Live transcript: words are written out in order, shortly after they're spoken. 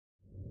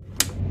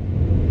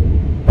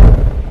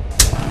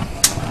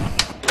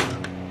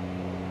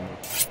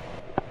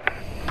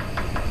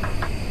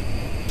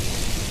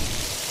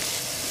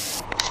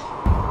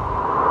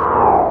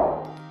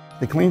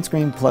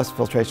KleenScreen PLUS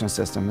filtration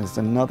system is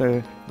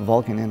another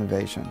Vulcan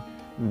innovation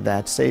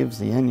that saves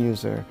the end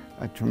user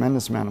a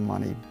tremendous amount of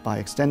money by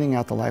extending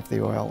out the life of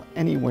the oil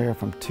anywhere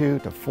from 2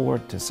 to 4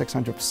 to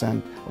 600%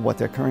 of what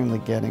they're currently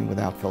getting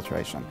without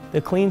filtration.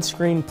 The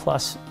KleenScreen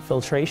PLUS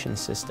filtration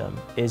system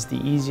is the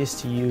easiest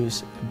to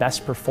use,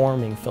 best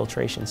performing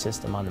filtration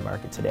system on the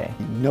market today.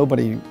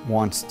 Nobody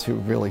wants to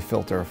really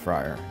filter a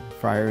fryer.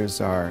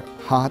 Fryers are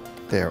hot,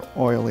 they're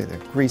oily, they're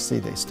greasy,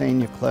 they stain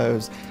your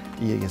clothes,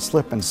 you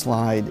slip and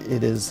slide.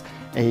 It is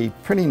a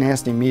pretty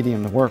nasty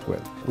medium to work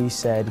with. We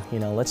said,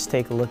 let's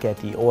take a look at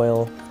the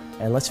oil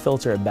and let's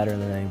filter it better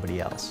than anybody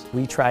else.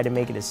 We try to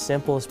make it as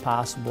simple as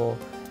possible,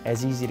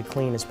 as easy to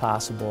clean as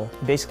possible.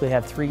 We basically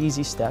have 3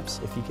 easy steps.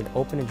 If you can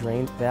open a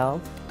drain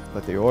valve,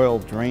 let the oil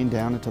drain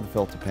down into the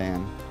filter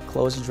pan,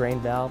 close the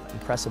drain valve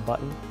and press a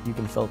button, you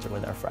can filter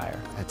with our fryer.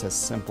 It's as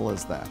simple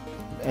as that.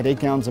 At 8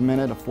 gallons a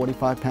minute, a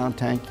 45-pound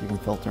tank, you can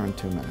filter in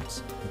 2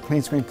 minutes. The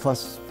KleenScreen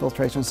PLUS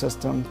filtration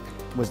system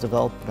was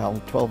developed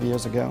about 12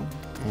 years ago,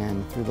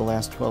 and through the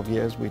last 12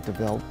 years we've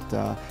developed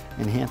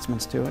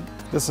enhancements to it.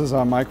 This is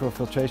our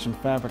micro-filtration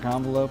fabric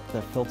envelope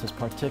that filters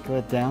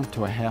particulate down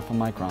to a ½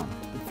 micron.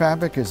 The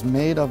fabric is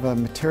made of a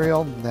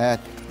material that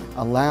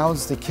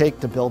allows the cake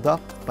to build up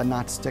but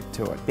not stick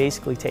to it.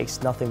 Basically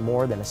takes nothing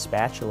more than a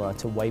spatula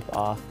to wipe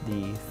off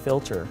the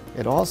filter.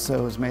 It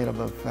also is made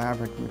of a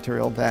fabric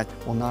material that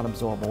will not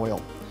absorb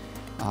oil.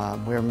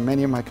 Where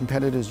many of my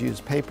competitors use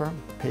paper,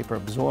 paper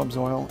absorbs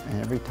oil,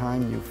 and every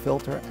time you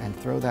filter and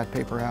throw that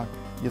paper out,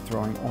 you're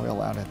throwing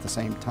oil out at the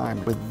same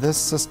time. With this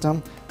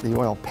system, the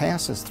oil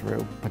passes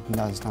through but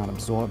does not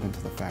absorb into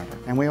the fabric.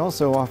 And we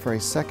also offer a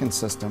second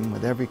system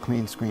with every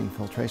KleenScreen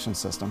filtration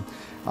system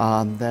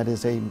that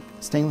is a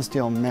stainless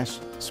steel mesh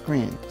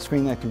screen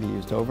that can be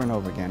used over and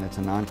over again. It's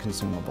a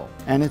non-consumable.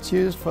 And it's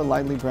used for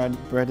lightly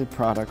breaded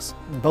products.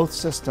 Both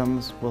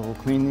systems will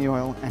clean the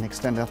oil and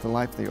extend out the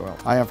life of the oil.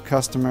 I have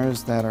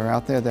customers that are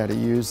out there that are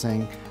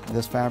using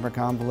this fabric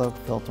envelope,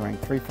 filtering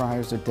 3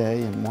 fryers a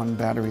day in 1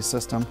 battery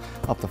system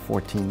up to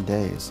 14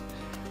 days.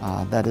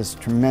 That is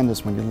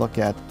tremendous when you look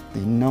at the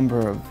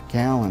number of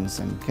gallons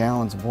and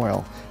gallons of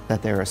oil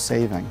that they are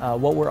saving.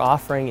 What we're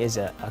offering is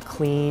a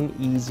clean,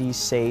 easy,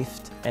 safe,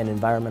 and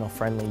environmental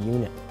friendly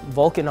unit.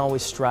 Vulcan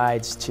always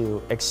strives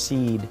to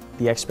exceed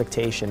the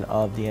expectation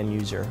of the end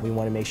user. We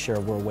want to make sure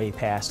we're way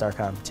past our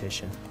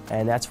competition.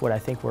 And that's what I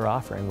think we're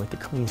offering with the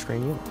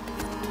KleenScreen unit.